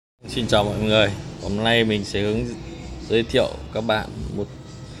Xin chào mọi người. Hôm nay mình sẽ giới thiệu các bạn một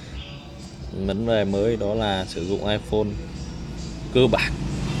vấn đề mới, đó là sử dụng iPhone cơ bản.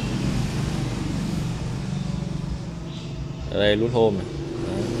 Ở đây nút home này.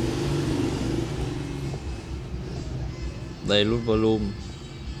 Đây nút volume.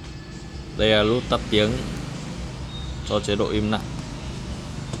 Đây là nút tắt tiếng cho chế độ im lặng.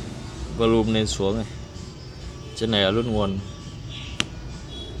 Volume lên xuống này. Trên này là nút nguồn,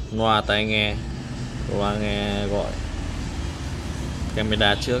 loa tai nghe, loa nghe gọi,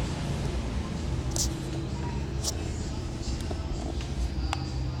 camera trước.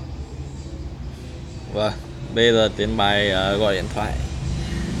 Và bây giờ đến bài gọi điện thoại.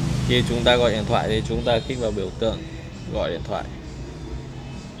 Khi chúng ta gọi điện thoại thì chúng ta kích vào biểu tượng gọi điện thoại.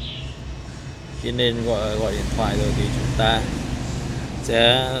 Khi nên gọi điện thoại rồi thì chúng ta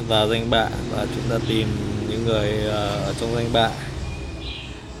sẽ vào danh bạ và chúng ta tìm những người ở trong danh bạ.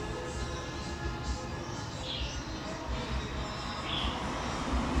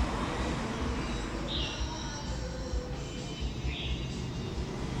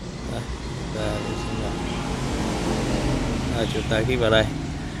 Chúng ta kích vào đây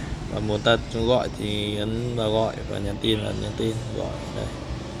và muốn ta chúng gọi thì ấn vào gọi, và nhắn tin là nhắn tin, gọi đây,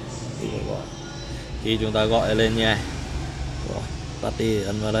 gọi. Khi chúng ta gọi lên nha, rồi tắt đi,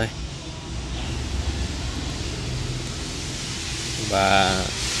 ấn vào đây. Và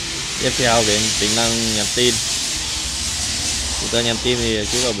tiếp theo đến tính năng nhắn tin. Chúng ta nhắn tin thì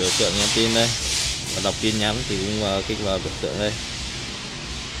kích vào biểu tượng nhắn tin đây, và đọc tin nhắn thì cũng kích vào biểu tượng đây.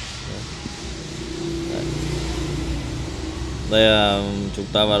 Đây là chúng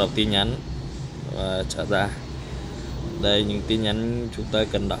ta vào đọc tin nhắn và trả ra. Đây những tin nhắn chúng ta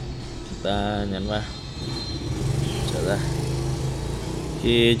cần đọc, chúng ta nhắn vào, trả ra.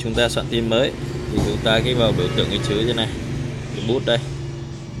 Khi chúng ta soạn tin mới thì chúng ta kích vào biểu tượng cái chữ như này, cái bút đây,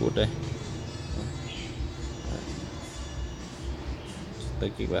 bút đây. Chúng ta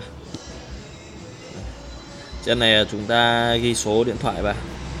kích vào. Trên này là chúng ta ghi số điện thoại vào.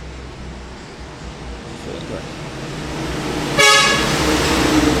 Số điện thoại.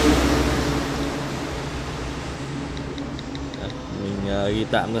 Mình ghi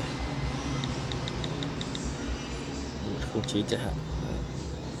tạm thôi, 09 chẳng hạn.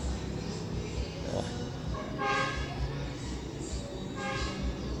 Rồi.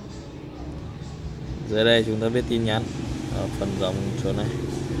 Dưới đây chúng ta viết tin nhắn ở phần dòng chỗ này,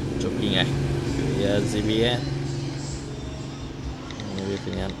 chụp hình ảnh GPS, viết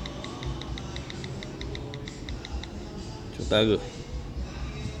tin nhắn, chúng ta gửi.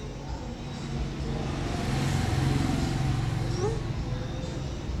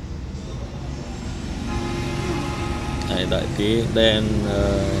 Đợi tí, đây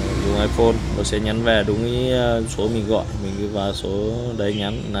dùng iPhone nó sẽ nhắn về đúng ý số mình gọi, mình cứ vào số đấy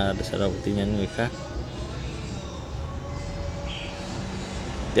nhắn là sẽ đọc tin nhắn người khác.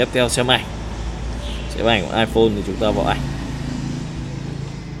 Tiếp theo xem ảnh của iPhone thì chúng ta vào ảnh.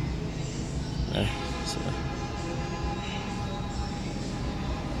 Đây,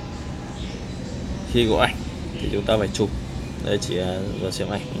 khi có ảnh thì chúng ta phải chụp. Đây chỉ là vào xem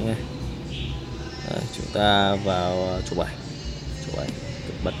ảnh nhé. Chúng ta vào chụp ảnh,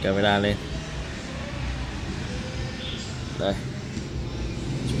 bật camera lên. Đây,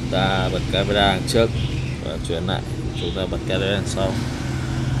 chúng ta bật camera đằng trước và chuyển lại, chúng ta bật camera đằng sau.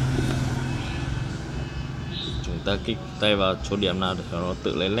 Chúng ta kích tay vào chỗ điểm nào để nó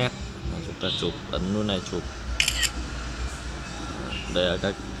tự lấy nét, chúng ta chụp, ấn nút này chụp. Đây là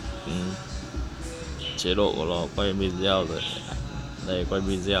các chế độ của nó, quay video rồi. Đây quay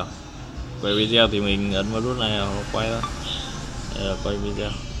video. Quay video thì mình ấn vào nút này nó quay đó. Đây là quay video.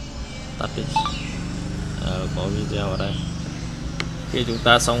 Tắt đi. Có video ở đây. Khi chúng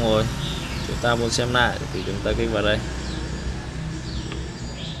ta xong rồi, chúng ta muốn xem lại thì chúng ta kích vào đây.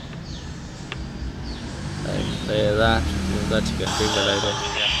 Đây ra, chúng ta chỉ cần kích vào đây thôi.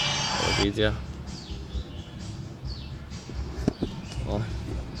 Có video. Rồi.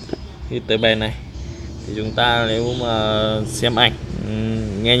 Khi tới bài này thì chúng ta nếu mà xem ảnh,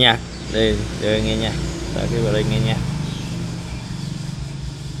 nghe nhạc, đây nghe nhạc, ta kích vào đây nghe nhạc.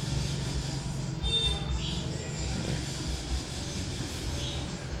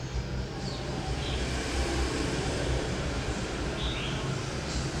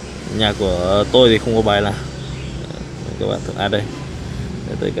 Nhạc của tôi thì không có bài nào, các bạn thử đây,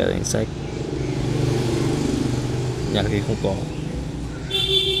 để tới cái danh sách nhạc thì không có.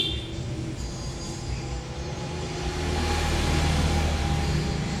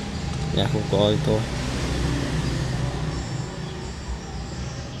 Nhạc không có thì thôi.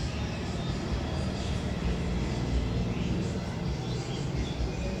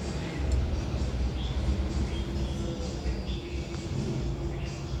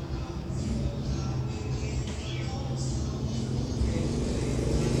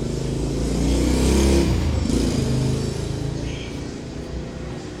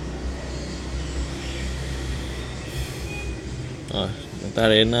 Rồi chúng ta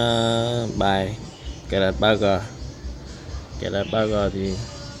đến bài cài đặt 3G. Cài đặt 3G thì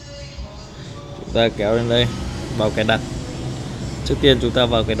chúng ta kéo lên đây vào cài đặt. Trước tiên chúng ta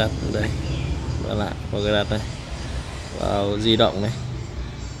vào cài đặt đây, vào cài đặt này, vào di động này,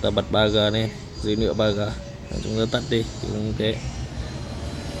 ta bật 3G lên, dữ liệu 3G, chúng ta tắt đi cũng thế,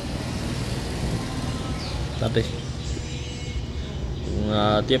 tắt đi.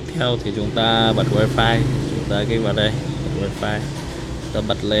 Tiếp theo thì chúng ta bật wifi, chúng ta kích vào đây, bật wifi, ta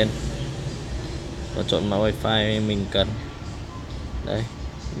bật lên và chọn mã wifi mình cần. Đây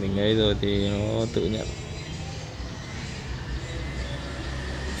mình ấy rồi thì nó tự nhận.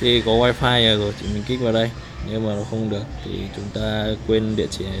 Khi có wifi rồi thì mình kích vào đây, nhưng mà nó không được thì chúng ta quên địa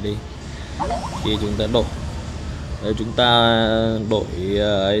chỉ này đi. Khi chúng ta đổi, đây chúng ta đổi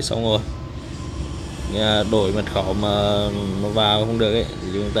ấy xong rồi, đổi mật khẩu mà nó vào không được ấy thì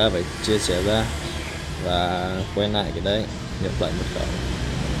chúng ta phải chia sẻ ra và quay lại cái đấy, nhập lại mật khẩu,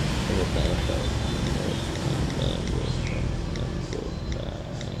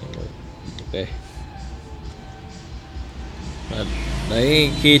 ok. Đấy,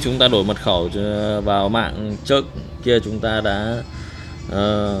 khi chúng ta đổi mật khẩu vào mạng trước kia chúng ta đã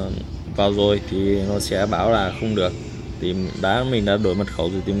vào rồi thì nó sẽ báo là không được. Thì mình đã đổi mật khẩu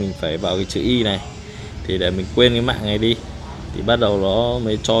rồi thì mình phải vào cái chữ Y này, thì để mình quên cái mạng này đi thì bắt đầu nó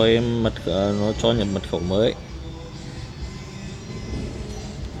mới cho em nó cho nhập mật khẩu mới.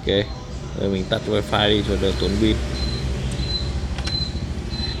 Ok, rồi mình tắt wifi đi cho đỡ tốn pin.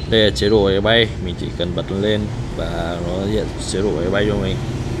 Đây là chế độ máy bay, mình chỉ cần bật lên và nó hiện chế độ máy bay cho mình.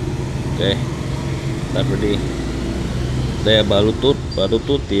 Ok, tắt vào đi. Đây là Bluetooth.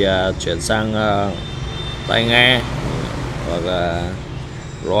 Bluetooth thì chuyển sang tai nghe hoặc là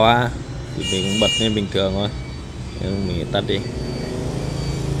loa thì mình cũng bật lên bình thường thôi, nhưng mình tắt đi.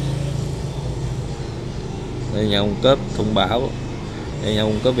 Đây nhà cung cấp thông báo. Đây nhà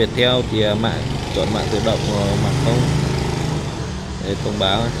cung cấp Viettel thì chọn mạng tự động mạng không. Đây thông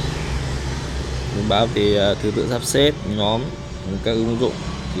báo. Thông báo thì thứ tự sắp xếp nhóm các ứng dụng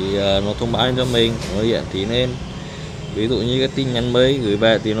thì nó thông báo lên cho mình, nó hiện tí lên. Ví dụ như cái tin nhắn mới gửi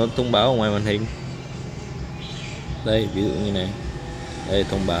về thì nó thông báo ở ngoài màn hình. Đây ví dụ như này, đây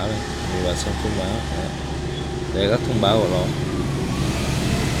thông báo này, mình vào xem thông báo. Đây các thông báo của nó.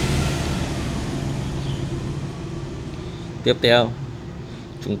 Tiếp theo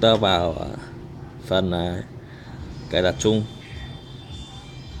chúng ta vào phần cài đặt chung.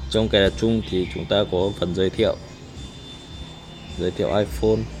 Trong cài đặt chung thì chúng ta có phần giới thiệu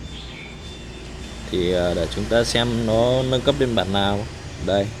iPhone, thì để chúng ta xem nó nâng cấp đến bản nào.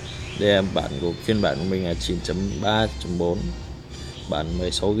 Đây là phiên bản của mình là 9.3.4, bản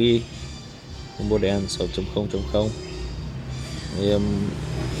 16GB, model 6.0.0.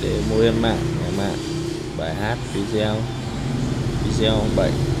 Để model mạng, bài hát, video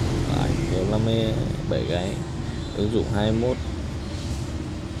 7, ảnh có 57 cái, ứng dụng 21,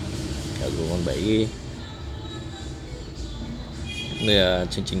 cả dụng còn 7GB. Đây là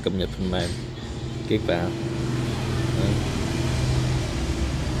chương trình cập nhật phần mềm, kích vào.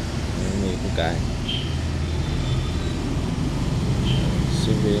 Mình cũng cài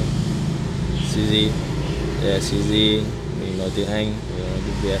CG, đây là CG, mình nói tiếng Anh, mình nói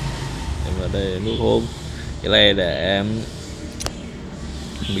tiếng Việt. Em vào đây là nút home, cái này để em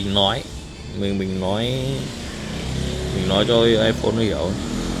mình nói cho iPhone nó hiểu.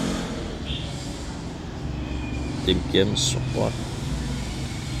 Tìm kiếm support,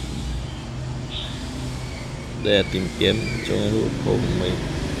 đây là tìm kiếm cho cái nút home của mình.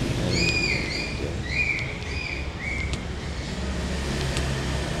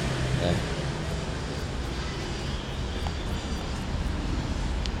 Đây.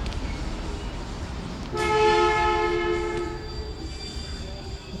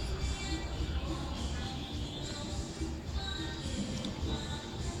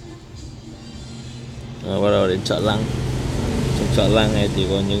 Bắt đầu đến chợ Lăng. Trong chợ Lăng này thì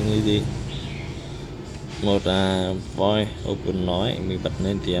có những cái gì? Một là voice open, nói mình bật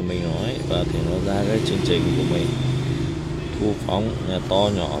lên thì mình nói và thì nó ra cái chương trình của mình. Thu phóng là to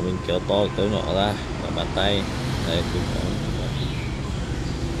nhỏ, mình kéo to kéo nhỏ ra và bàn tay. Đây thu phóng.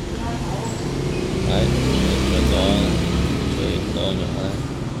 Đấy, kéo to nhỏ ra.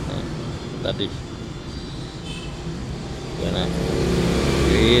 Đấy, tắt đi. Cái này,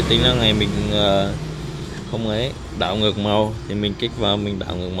 cái tính năng này mình không ấy đảo ngược màu thì mình kích vào, mình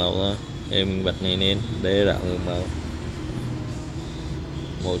đảo ngược màu thôi. Đây mình bật này lên, đây đảo ngược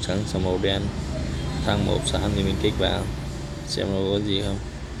màu trắng sang màu đen, thang màu xám thì mình kích vào xem nó có gì không.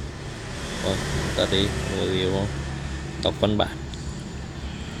 Rồi ta đi, có gì không? Đọc văn bản.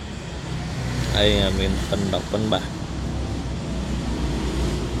 Đây là mình phần đọc văn bản.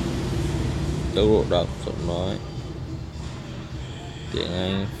 tốc độ đọc, giọng nói, tiếng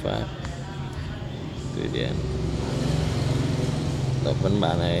Anh, Pháp, từ điển. Đọc văn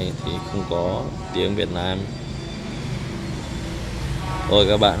bản này thì không có tiếng Việt Nam. Thôi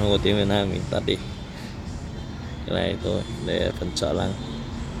các bạn không có tiếng Việt Nam mình tắt đi. Cái này thôi để phần trợ năng.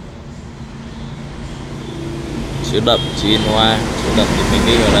 Chữ đậm, chữ in hoa, chữ đậm thì mình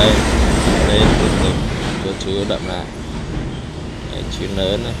đi vào đây, lên mình cho chữ đậm lại. Đấy, chữ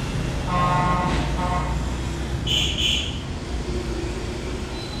lớn này.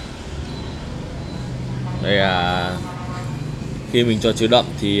 Đây là khi mình cho chữ đậm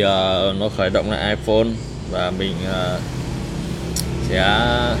thì nó khởi động lại iPhone và mình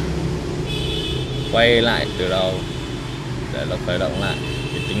sẽ quay lại từ đầu để nó khởi động lại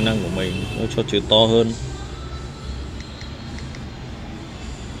cái tính năng của mình, nó cho chữ to hơn.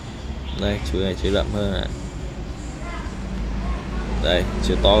 Đây chữ này chữ đậm hơn này. Đây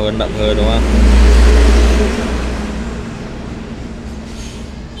chữ to hơn, đậm hơn đúng không?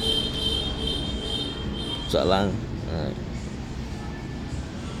 Trợ năng.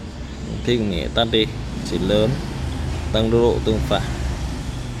 Thích nhẹ tắt đi, chữ lớn, tăng độ tương phản.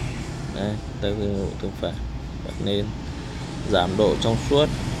 Đây, tăng độ tương phản, bật lên. Giảm độ trong suốt,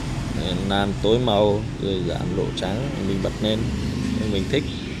 làm tối màu, rồi giảm độ trắng mình bật lên mình thích.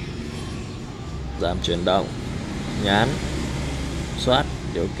 Giảm chuyển động, nhán, soát,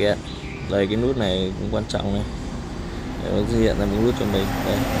 điều kiện. Đây cái nút này cũng quan trọng này, để nó hiện ra một nút cho mình.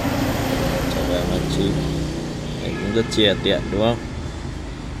 Đây, trở về màn chính, đây cũng rất chia tiện đúng không?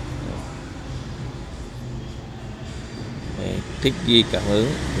 Đây, thích ghi cảm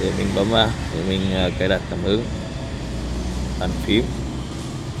ứng thì mình bấm vào để mình cài đặt cảm ứng. Bàn phím,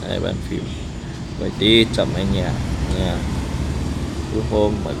 đây bàn phím, vậy tí chậm hay nhẹ nha.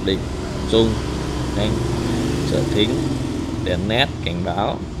 Hôm mặc định, chuông, nhanh, trợ thính, đèn nét cảnh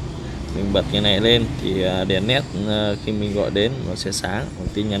báo. Mình bật cái này lên thì đèn nét khi mình gọi đến nó sẽ sáng, còn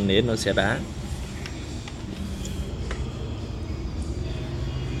tin nhắn đến nó sẽ đá.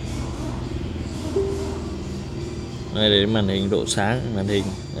 Đây đến màn hình, độ sáng màn hình,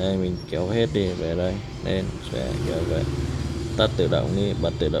 đây mình kéo hết đi về đây, lên sẽ kéo về. Tắt tự động đi,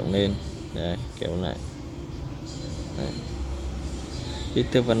 bật tự động lên, đây kéo lại. Đây. Tiếp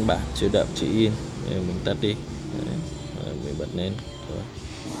theo văn bản, chữ đậm, chữ in, đây, mình tắt đi. Đấy. Rồi, mình bật lên rồi.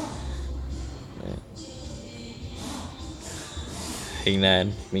 Đấy. Hình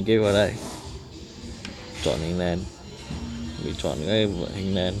nền mình kích vào đây, chọn hình nền, mình chọn cái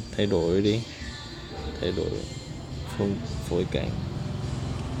hình nền, thay đổi đi, thay đổi phối cảnh.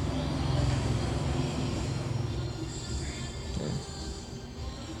 Đấy.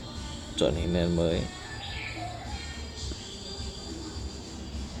 Chọn hình nền mới.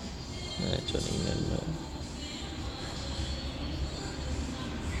 Đấy, chọn hình nền mới.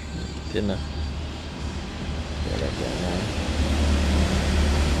 Thế nào? Để lại cái này.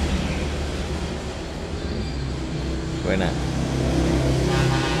 Quay lại.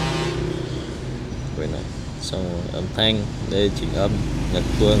 Quay lại. Xong âm thanh, đây chỉnh âm, nhạc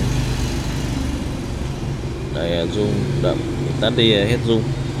chuông. Đây rung đậm, mình tắt đi hết rung.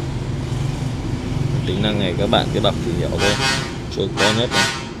 Tính năng này các bạn cứ đọc thì hiểu thôi. Chuông to nhất này.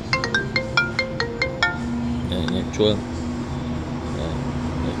 Đây, nhạc chuông. Đây,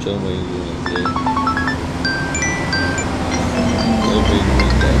 nhạc chuông mình để cho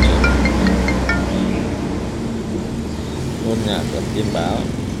ngôn nhạc và tin báo.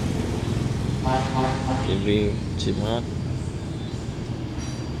 TV chim hót.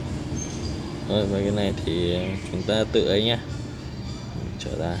 Rồi với cái này thì chúng ta tự ấy nhé.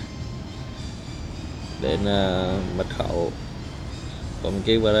 Trở ra đến mật khẩu, có mình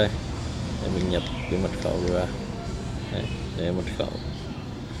kích vào đây để mình nhập cái mật khẩu ra. Đây mật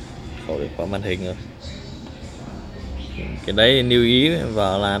khẩu để khóa màn hình rồi. Cái đấy lưu ý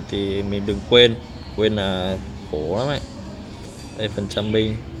vào làm thì mình đừng quên là khổ lắm ấy. Đây phần trăm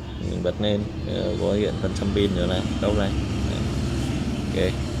pin mình bật lên, có hiện phần trăm pin rồi này, đâu này.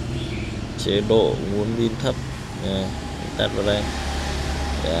 Ok, chế độ nguồn pin thấp, tắt vào đây.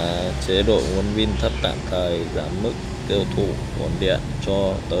 Chế độ nguồn pin thấp tạm thời, giảm mức tiêu thụ nguồn điện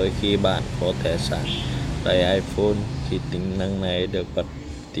cho tới khi bạn có thể sạc đầy iPhone. Khi tính năng này được bật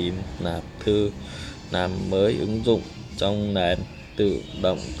thì nạp thư làm mới ứng dụng trong nền tự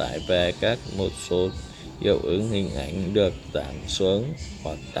động tải về một số hiệu ứng hình ảnh được giảm xuống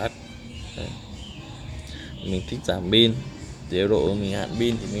hoặc tắt. Đấy. Mình thích giảm pin, chế độ mình hạn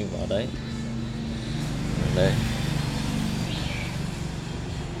pin thì mình vào đấy. Đây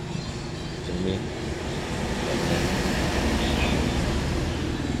chuẩn bị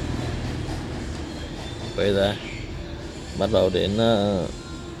quay ra, bắt đầu đến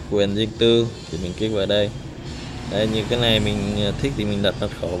quyền riêng tư thì mình kích vào đây. Đây, những cái này mình thích thì mình đặt mật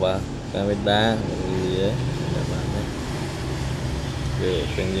khẩu vào camera gì đấy, đặt vào đây.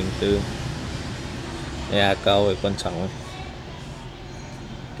 Quyền riêng tư đây, câu thì quan trọng ấy.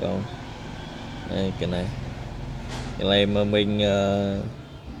 Câu đây, cái này mà mình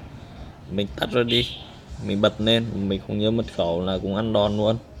tắt ra đi, mình bật lên, mình không nhớ mật khẩu là cũng ăn đòn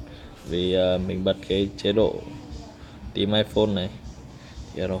luôn. Vì mình bật cái chế độ tìm iPhone này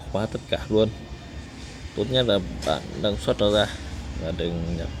thì nó khóa tất cả luôn. Tốt nhất là bạn đăng xuất nó ra và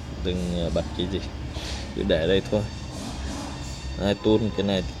đừng bật cái gì, cứ để đây thôi. iTunes cái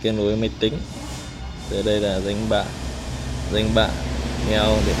này thì kết nối với máy tính. Tới đây là danh bạ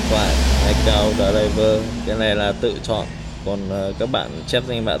theo điện thoại, account driver, cái này là tự chọn. Còn các bạn chép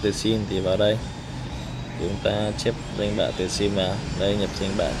danh bạ từ sim thì vào đây chúng ta chép danh bạ từ sim vào đây, nhập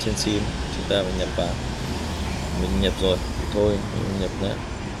danh bạ trên sim chúng ta phải nhập vào. Mình nhập rồi thì thôi, mình nhập nữa.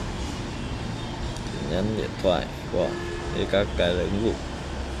 Nhắn điện thoại của các cái ứng dụng,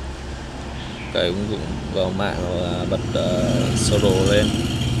 vào mạng là bật sơ đồ lên.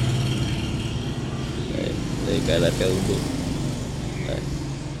 Đây cái là cái ứng dụng đây,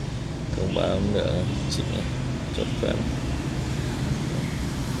 thông báo nữa chỉnh này, chốt phép.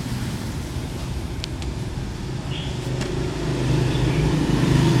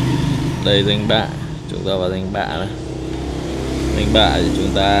 Đây danh bạ, chúng ta vào danh bạ này. Danh bạ thì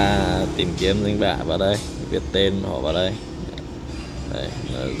chúng ta tìm kiếm danh bạ vào đây, viết tên họ vào đây. Đây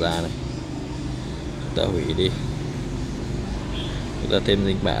ra này, chúng ta hủy đi, chúng ta thêm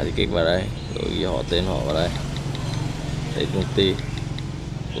danh bạ thì kích vào đây, rồi ghi họ tên họ vào đây. Đây công ty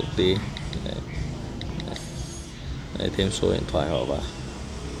đây. Đây, thêm số điện thoại họ vào.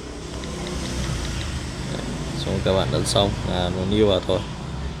 Đây, xong các bạn ấn xong nó new vào thôi,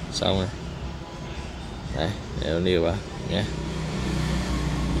 xong rồi. Đây, để nó new vào nhé.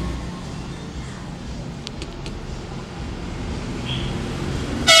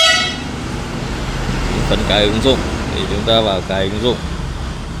 Phần cái ứng dụng thì chúng ta vào cái ứng dụng.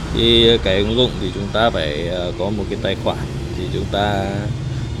 Khi cái ứng dụng thì chúng ta phải có một cái tài khoản, thì chúng ta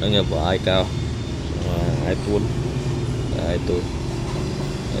đăng nhập vào iCloud, iTunes.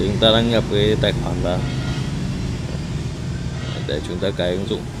 Chúng ta đăng nhập cái tài khoản vào để chúng ta cài ứng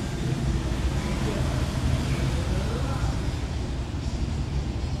dụng.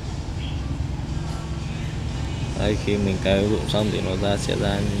 Đây, khi mình cài ứng dụng xong thì nó sẽ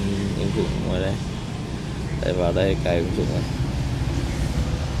ra ứng dụng ngoài đây. Để vào đây cài ứng dụng này,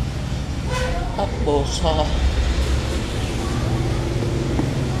 Apple Store.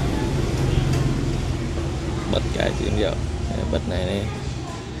 Bật cái tín hiệu, bật này đi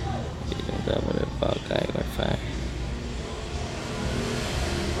thì chúng ta bắt đầu vào cái wifi.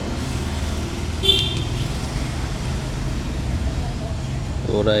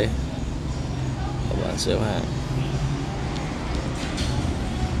 Vô đây các bạn xếp hàng.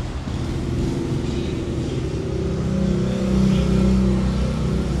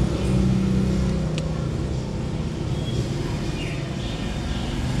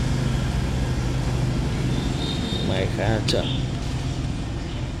 Máy khá chậm.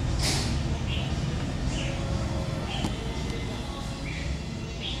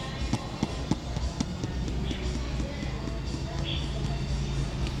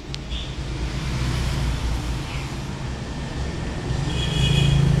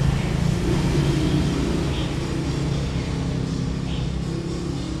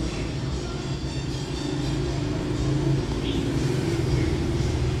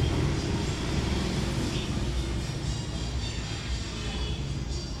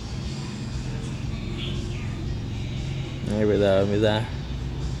 Ngay bây giờ mới ra,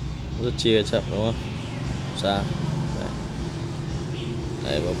 rất chia chậm đúng không? Sao?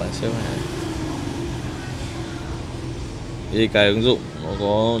 Đây vào bảng xếp hàng. Khi cài ứng dụng nó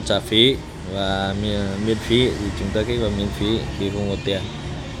có trả phí và miễn phí thì chúng ta kích vào miễn phí. Khi không có tiền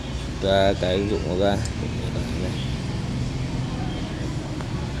chúng ta cài ứng dụng nó ra,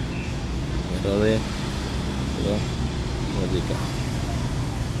 đó lên, đúng không? Không gì cả.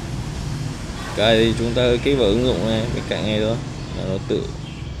 Cài thì chúng ta kích vào ứng dụng này bên cạnh này thôi là nó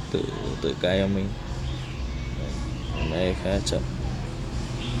tự cài cho mình. Này khá chậm.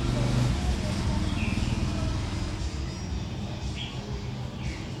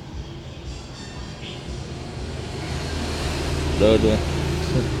 Đơ luôn.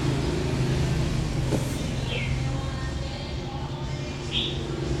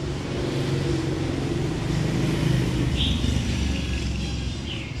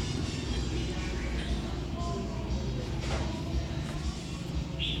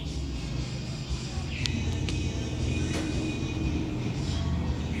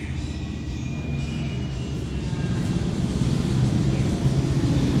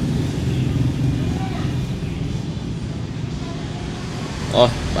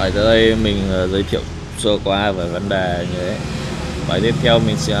 Bài tới đây mình giới thiệu sơ qua về vấn đề như thế. Bài tiếp theo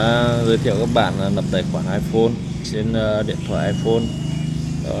mình sẽ giới thiệu các bạn lập tài khoản iPhone trên điện thoại iPhone,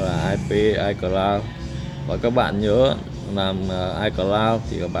 đó là IP iCloud. Và các bạn nhớ làm iCloud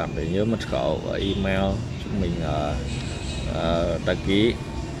thì các bạn phải nhớ mật khẩu và email chúng mình đăng ký.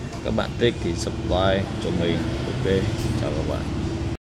 Các bạn thích thì subscribe cho mình. Ok, chào các bạn.